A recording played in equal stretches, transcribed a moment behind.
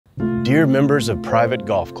Dear members of private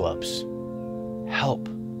golf clubs, help.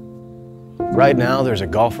 Right now, there's a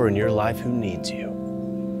golfer in your life who needs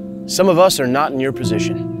you. Some of us are not in your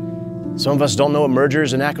position. Some of us don't know what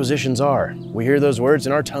mergers and acquisitions are. We hear those words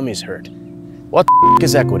and our tummies hurt. What the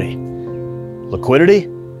is equity? Liquidity?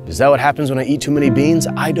 Is that what happens when I eat too many beans?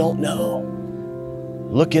 I don't know.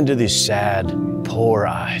 Look into these sad, poor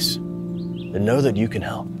eyes and know that you can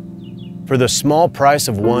help. For the small price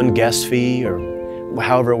of one guest fee, or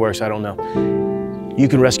however it works, I don't know, you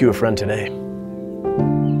can rescue a friend today.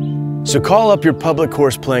 So call up your public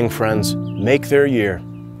course playing friends, make their year,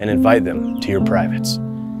 and invite them to your privates.